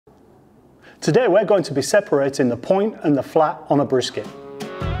Today we're going to be separating the point and the flat on a brisket.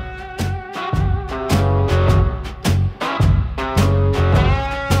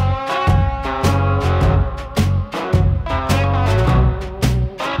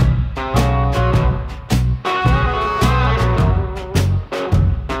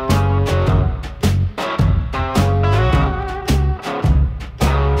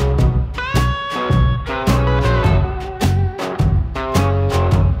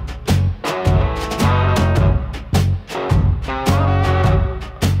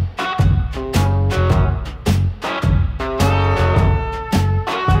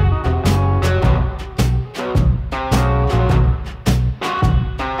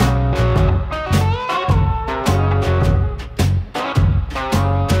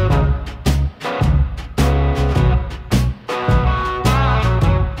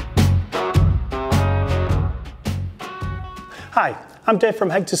 Hi, I'm Dave from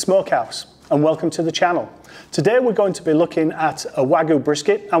Hector's Smokehouse and welcome to the channel. Today we're going to be looking at a Wagyu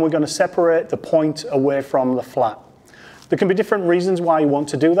brisket and we're going to separate the point away from the flat. There can be different reasons why you want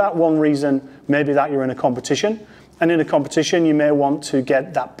to do that. One reason may be that you're in a competition, and in a competition you may want to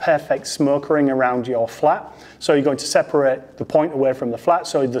get that perfect smoke ring around your flat. So you're going to separate the point away from the flat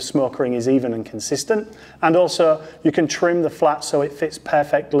so the smoke ring is even and consistent, and also you can trim the flat so it fits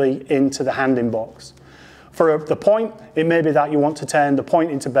perfectly into the handing box. For the point, it may be that you want to turn the point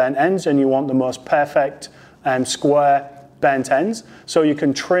into burnt ends and you want the most perfect square burnt ends, so you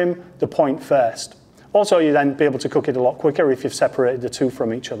can trim the point first. Also, you then be able to cook it a lot quicker if you've separated the two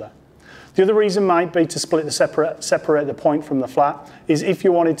from each other. The other reason might be to split the separate the point from the flat is if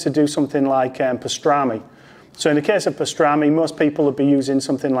you wanted to do something like pastrami. So in the case of pastrami, most people would be using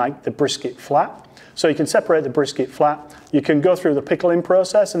something like the brisket flat. So you can separate the brisket flat, you can go through the pickling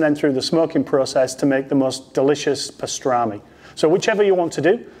process and then through the smoking process to make the most delicious pastrami. So whichever you want to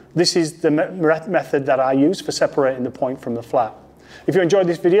do, this is the method that I use for separating the point from the flat. If you enjoyed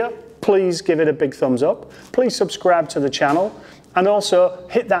this video, please give it a big thumbs up. Please subscribe to the channel and also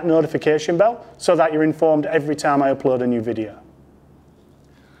hit that notification bell so that you're informed every time I upload a new video.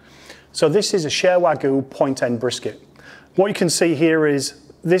 So this is a Sher Wagyu point end brisket. What you can see here is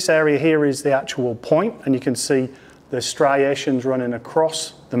this area here is the actual point, and you can see the striations running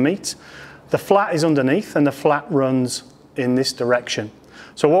across the meat. The flat is underneath and the flat runs in this direction.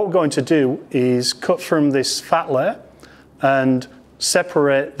 So what we're going to do is cut from this fat layer and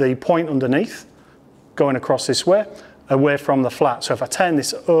separate the point underneath going across this way away from the flat. So if I turn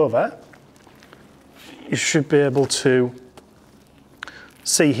this over, you should be able to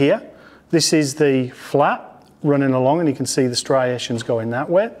see here, this is the flat running along and you can see the striations going that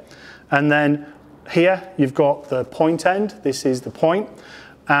way. And then here you've got the point end, this is the point,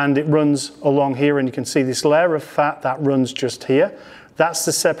 and it runs along here and you can see this layer of fat that runs just here. That's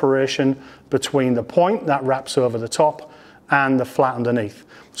the separation between the point that wraps over the top and the flat underneath.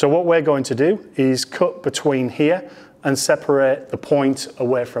 So what we're going to do is cut between here and separate the point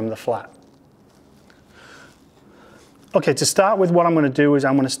away from the flat. Okay, to start with, what I'm going to do is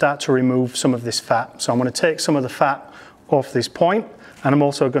I'm going to start to remove some of this fat. So I'm going to take some of the fat off this point, and I'm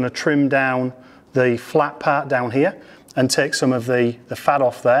also going to trim down the flat part down here and take some of the fat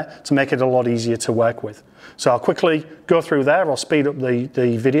off there to make it a lot easier to work with. So I'll quickly go through there. I'll speed up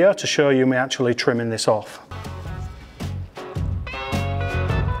the video to show you me actually trimming this off.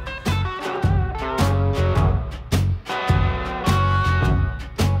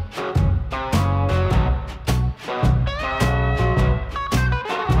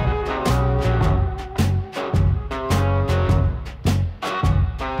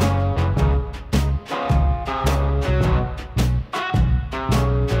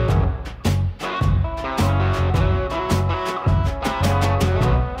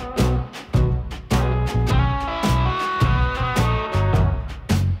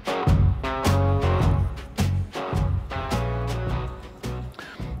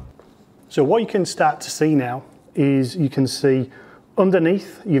 So what you can start to see now is you can see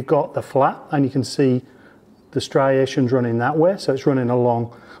underneath you've got the flat and you can see the striations running that way. So it's running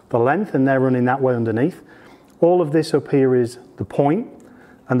along the length and they're running that way underneath. All of this up here is the point,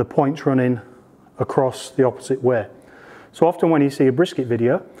 and the point's running across the opposite way. So often when you see a brisket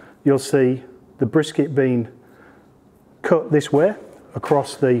video, you'll see the brisket being cut this way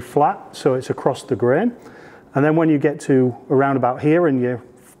across the flat, so it's across the grain. And then when you get to around about here and your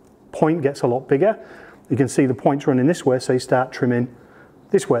point gets a lot bigger, you can see the point's running this way, so you start trimming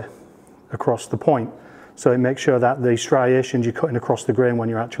this way across the point. So it makes sure that the striations you're cutting across the grain when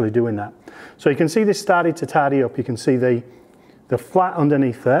you're actually doing that. So you can see this started to tidy up. You can see the flat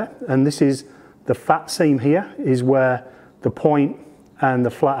underneath there, and this is the fat seam here is where the point and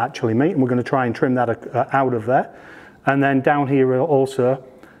the flat actually meet, and we're going to try and trim that out of there. And then down here also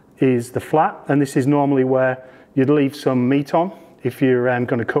is the flat, and this is normally where you'd leave some meat on. If you're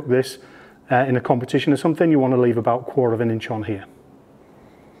going to cook this in a competition or something, you want to leave about 1/4 inch on here.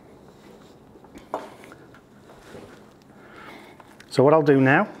 So what I'll do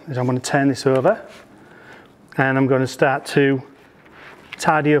now is I'm going to turn this over, and I'm going to start to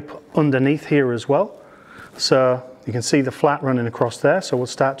tidy up underneath here as well. So you can see the flat running across there, so we'll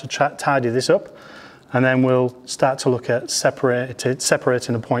start to tidy this up, and then we'll start to look at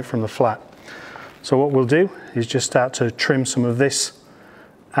separating the point from the flat. So what we'll do is just start to trim some of this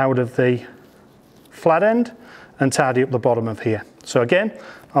out of the flat end and tidy up the bottom of here. So again,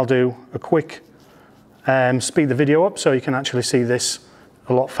 I'll do a quick speed the video up so you can actually see this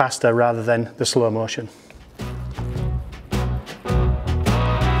a lot faster rather than the slow motion.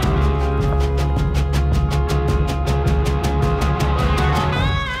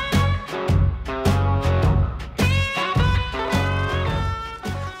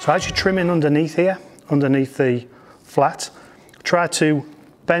 So as you're trimming underneath here, underneath the flat, try to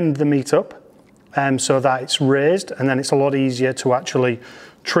bend the meat up so that it's raised, and then it's a lot easier to actually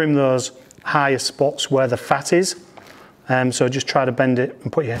trim those higher spots where the fat is. So just try to bend it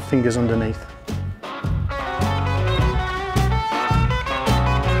and put your fingers underneath.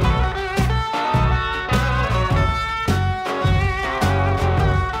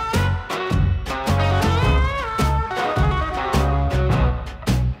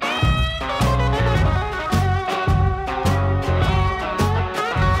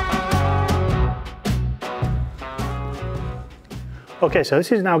 Okay, so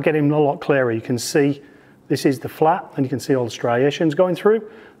this is now getting a lot clearer. You can see this is the flat, and you can see all the striations going through,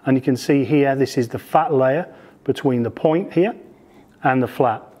 and you can see here this is the fat layer between the point here and the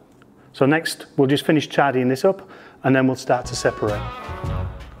flat. So next we'll just finish tidying this up, and then we'll start to separate.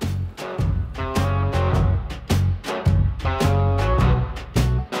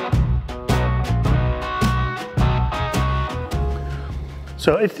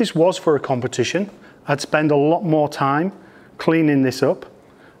 So if this was for a competition, I'd spend a lot more time cleaning this up,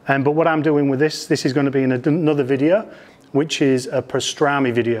 but what I'm doing with this is going to be in another video, which is a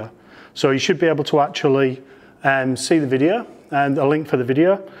pastrami video. So you should be able to actually see the video, and a link for the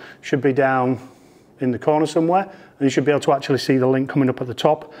video should be down in the corner somewhere, and you should be able to actually see the link coming up at the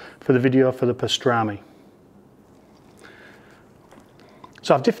top for the video for the pastrami.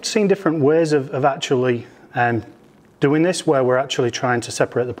 So I've seen different ways of actually doing this, where we're actually trying to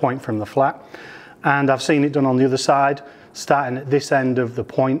separate the point from the flat, and I've seen it done on the other side, starting at this end of the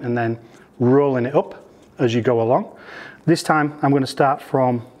point and then rolling it up as you go along. This time I'm going to start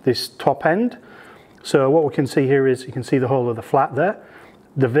from this top end. So what we can see here is you can see the whole of the flat there.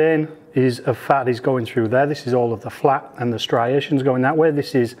 The vein of fat is going through there. This is all of the flat and the striations going that way.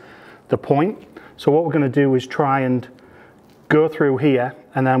 This is the point. So what we're going to do is try and go through here,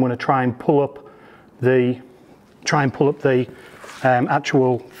 and then I'm going to try and pull up the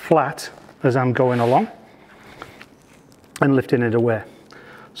actual flat as I'm going along and lifting it away.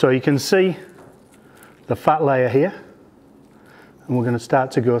 So you can see the fat layer here, and we're going to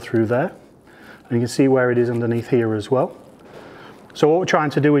start to go through there, and you can see where it is underneath here as well. So what we're trying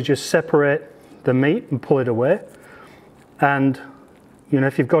to do is just separate the meat and pull it away, and you know,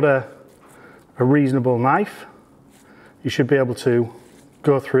 if you've got a reasonable knife, you should be able to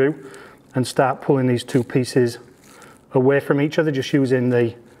go through and start pulling these two pieces away from each other, just using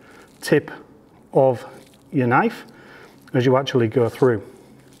the tip of your knife as you actually go through.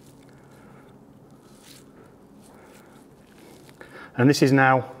 And this is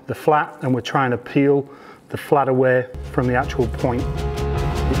now the flat, and we're trying to peel the flat away from the actual point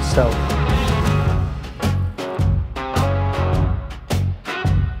itself.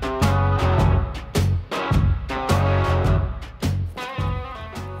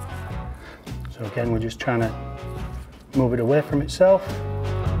 So again, we're just trying to move it away from itself.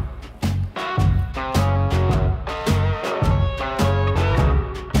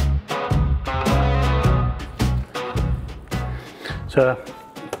 So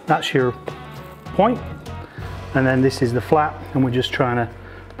that's your point, and then this is the flat, and we're just trying to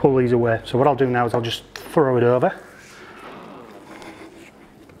pull these away. So what I'll do now is I'll just throw it over,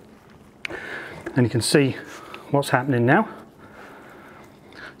 and you can see what's happening now.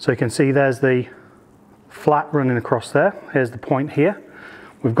 So you can see there's the flat running across there. Here's the point here.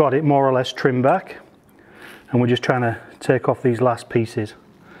 We've got it more or less trimmed back, and we're just trying to take off these last pieces.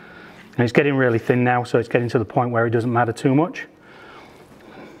 And it's getting really thin now, so it's getting to the point where it doesn't matter too much.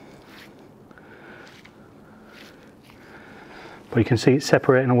 But you can see it's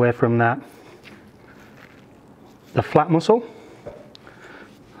separating away from that, the flat muscle,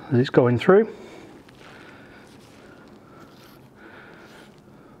 as it's going through.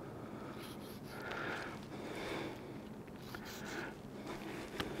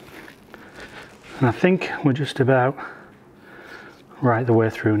 And I think we're just about right the way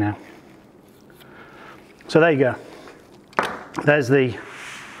through now. So there you go. There's the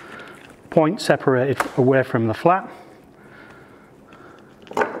point separated away from the flat.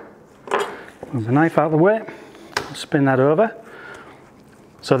 Move the knife out of the way, spin that over.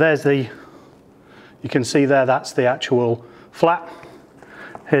 So there's the, you can see there, that's the actual flat.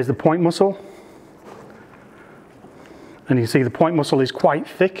 Here's the point muscle. And you can see the point muscle is quite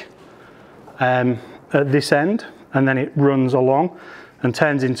thick at this end, and then it runs along and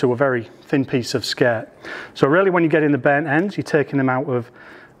turns into a very thin piece of skirt. So really when you get in the burnt ends, you're taking them out of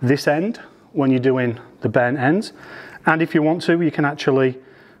this end when you're doing the burnt ends. And if you want to, you can actually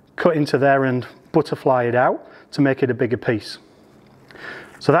cut into there and butterfly it out to make it a bigger piece.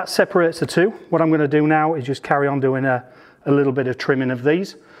 So that separates the two. What I'm going to do now is just carry on doing a little bit of trimming of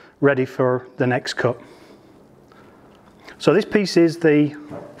these, ready for the next cut. So this piece is the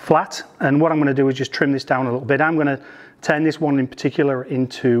flat, and what I'm going to do is just trim this down a little bit. I'm going to turn this one in particular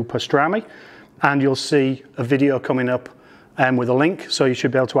into pastrami, and you'll see a video coming up with a link, so you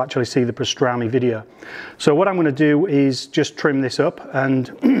should be able to actually see the pastrami video. So what I'm going to do is just trim this up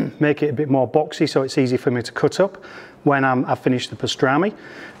and make it a bit more boxy so it's easy for me to cut up when I've finished the pastrami.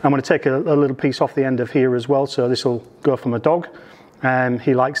 I'm going to take a little piece off the end of here as well, so this will go for my dog.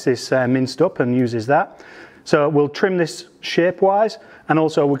 He likes this minced up and uses that. So we'll trim this shape-wise, and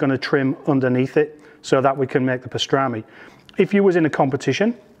also we're going to trim underneath it so that we can make the pastrami. If you was in a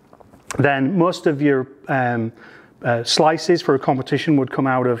competition, then most of your slices for a competition would come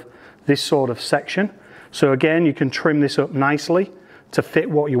out of this sort of section. So again, you can trim this up nicely to fit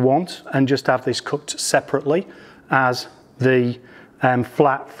what you want and just have this cooked separately as the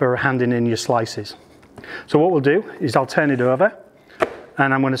flat for handing in your slices. So what we'll do is I'll turn it over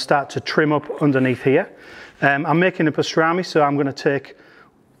and I'm going to start to trim up underneath here. I'm making a pastrami, so I'm going to take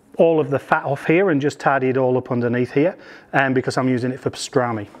all of the fat off here and just tidy it all up underneath here, because I'm using it for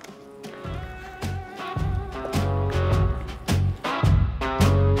pastrami.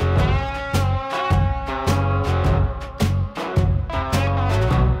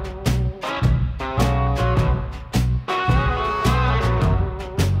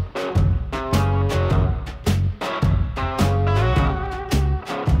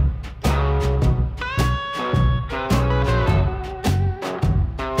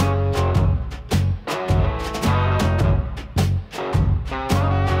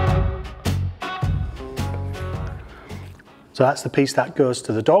 So that's the piece that goes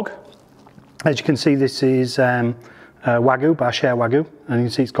to the dog. As you can see, this is Wagyu by Sher Wagyu, and you can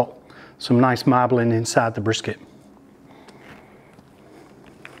see it's got some nice marbling inside the brisket.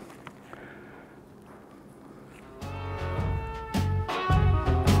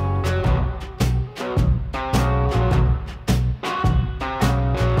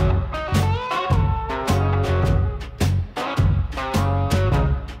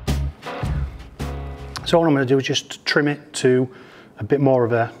 So what I'm going to do is just trim it to a bit more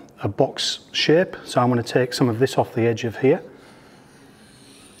of a box shape. So I'm going to take some of this off the edge of here.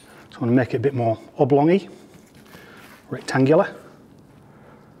 So I'm going to make it a bit more oblongy, rectangular,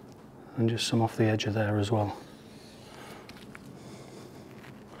 and just some off the edge of there as well.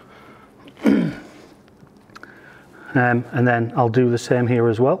 And then I'll do the same here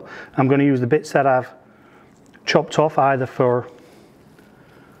as well. I'm going to use the bits that I've chopped off either for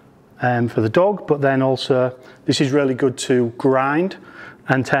the dog, but then also this is really good to grind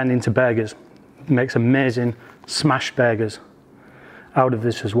and turn into burgers. It makes amazing smashed burgers out of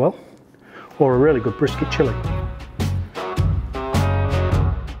this as well, or a really good brisket chili.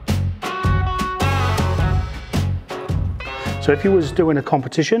 So if you was doing a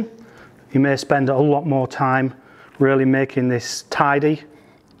competition, you may spend a lot more time really making this tidy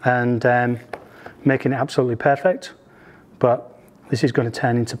and making it absolutely perfect, but this is going to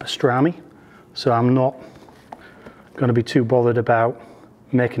turn into pastrami, so I'm not going to be too bothered about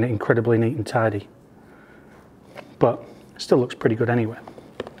making it incredibly neat and tidy. But it still looks pretty good anyway.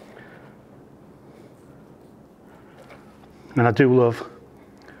 And I do love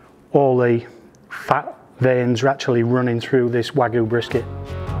all the fat veins are actually running through this Wagyu brisket.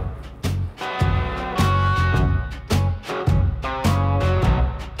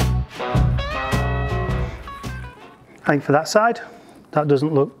 I think for that side, that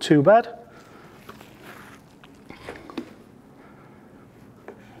doesn't look too bad.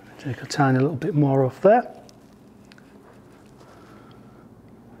 Take a tiny little bit more off there.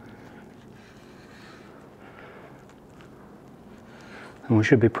 and we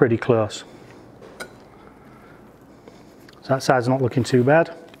should be pretty close. So that side's not looking too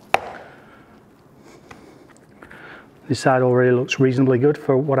bad. This side already looks reasonably good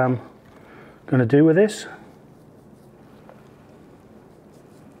for what I'm going to do with this.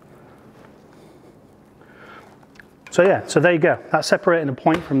 So yeah, so there you go. That's separating the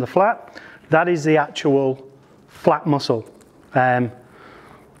point from the flat. That is the actual flat muscle. You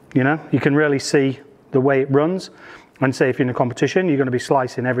know, you can really see the way it runs. And say if you're in a competition, you're going to be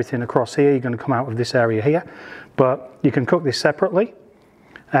slicing everything across here. You're going to come out of this area here. But you can cook this separately.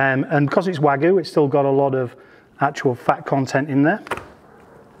 And because it's Wagyu, it's still got a lot of actual fat content in there.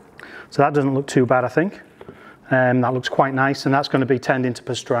 So that doesn't look too bad, I think. That looks quite nice, and that's going to be turned into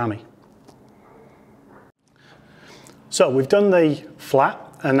pastrami. So we've done the flat,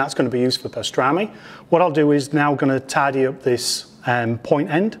 and that's going to be used for pastrami. What I'll do is now going to tidy up this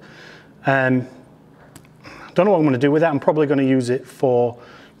point end. Don't know what I'm going to do with it. I'm probably going to use it for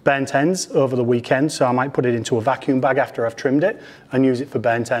burnt ends over the weekend, so I might put it into a vacuum bag after I've trimmed it and use it for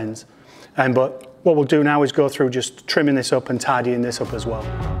burnt ends. But what we'll do now is go through just trimming this up and tidying this up as well.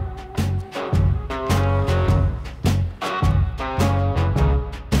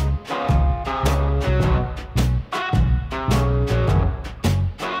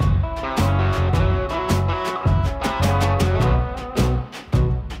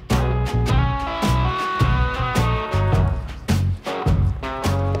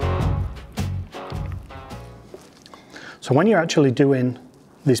 So when you're actually doing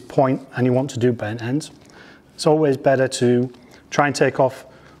this point and you want to do burnt ends, it's always better to try and take off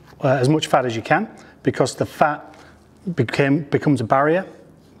as much fat as you can, because the fat becomes a barrier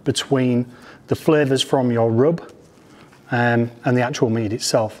between the flavours from your rub and the actual meat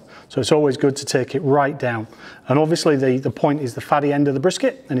itself. So it's always good to take it right down. And obviously the point is the fatty end of the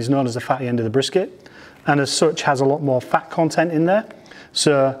brisket, and is known as the fatty end of the brisket, and as such has a lot more fat content in there.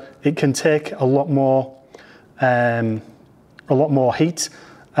 So it can take a lot more heat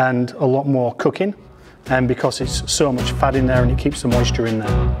and a lot more cooking, and because it's so much fat in there and it keeps the moisture in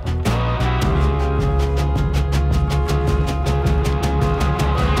there.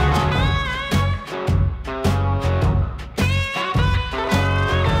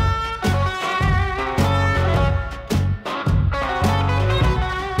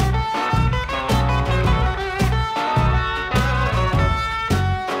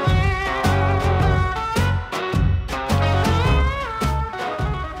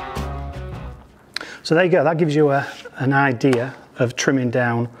 So there you go, that gives you an idea of trimming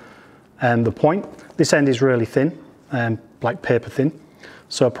down the point. This end is really thin, like paper thin.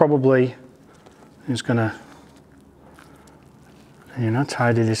 So probably I'm just gonna,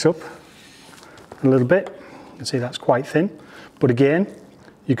 tidy this up a little bit. You can see that's quite thin. But again,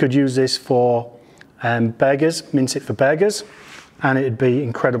 you could use this for burgers, mince it for burgers, and it'd be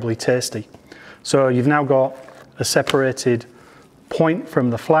incredibly tasty. So you've now got a separated point from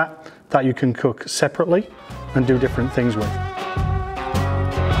the flat that you can cook separately and do different things with.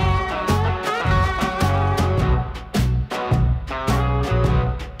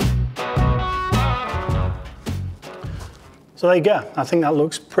 So there you go, I think that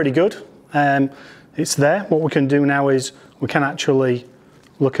looks pretty good. It's there. What we can do now is we can actually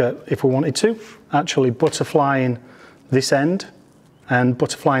look at, if we wanted to, actually butterflying this end and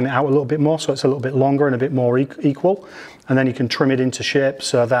butterflying it out a little bit more so it's a little bit longer and a bit more equal, and then you can trim it into shape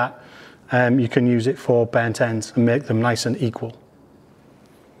so that you can use it for burnt ends and make them nice and equal.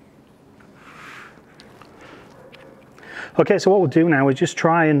 Okay, so what we'll do now is just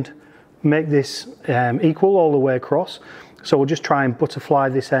try and make this equal all the way across. So we'll just try and butterfly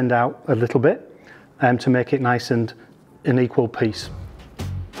this end out a little bit to make it nice and an equal piece.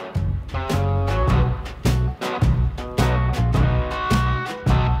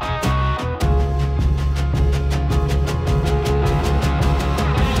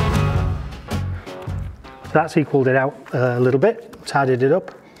 That's equaled it out a little bit, tidied it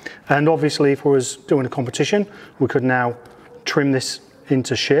up. And obviously if we was doing a competition, we could now trim this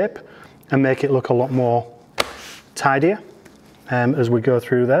into shape and make it look a lot more tidier as we go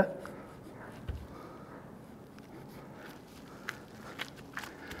through there.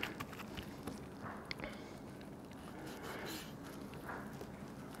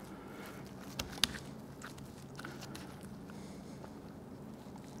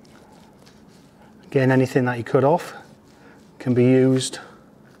 Again, anything that you cut off can be used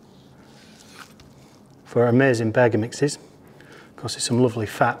for amazing burger mixes, because there's some lovely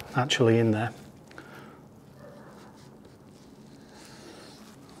fat actually in there.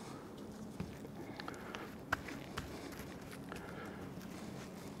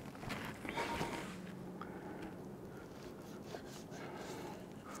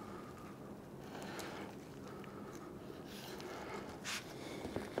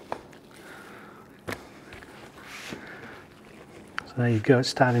 There you go, it's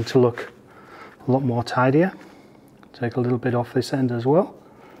starting to look a lot more tidier. Take a little bit off this end as well.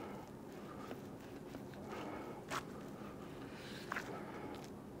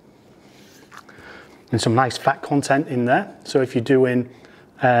 And some nice fat content in there. So if you're doing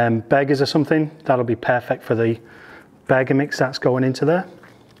burgers or something, that'll be perfect for the burger mix that's going into there.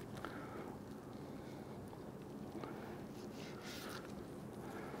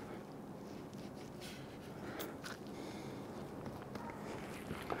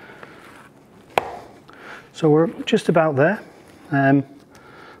 So we're just about there.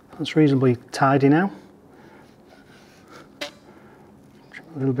 That's reasonably tidy now.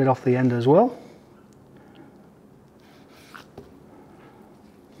 A little bit off the end as well.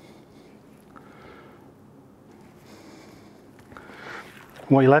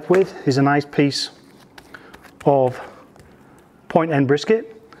 What you're left with is a nice piece of point end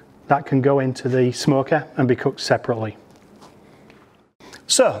brisket that can go into the smoker and be cooked separately.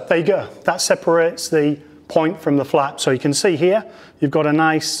 So there you go, that separates the point from the flat. So you can see here, you've got a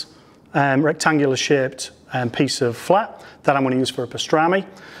nice rectangular shaped piece of flat that I'm going to use for a pastrami.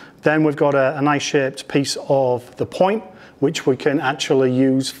 Then we've got a nice shaped piece of the point, which we can actually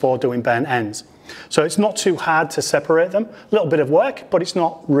use for doing burnt ends. So it's not too hard to separate them. A little bit of work, but it's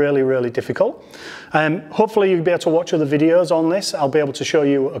not really difficult. Hopefully you'll be able to watch other videos on this. I'll be able to show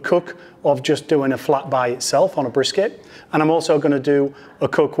you a cook of just doing a flat by itself on a brisket. And I'm also going to do a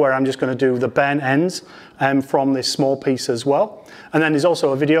cook where I'm just going to do the burnt ends from this small piece as well. And then there's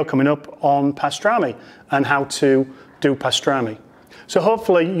also a video coming up on pastrami and how to do pastrami. So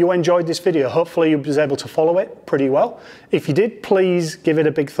hopefully you enjoyed this video. Hopefully you was able to follow it pretty well. If you did, please give it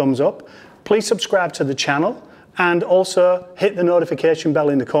a big thumbs up. Please subscribe to the channel and also hit the notification bell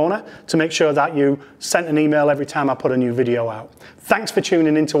in the corner to make sure that you sent an email every time I put a new video out. Thanks for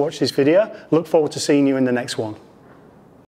tuning in to watch this video. Look forward to seeing you in the next one.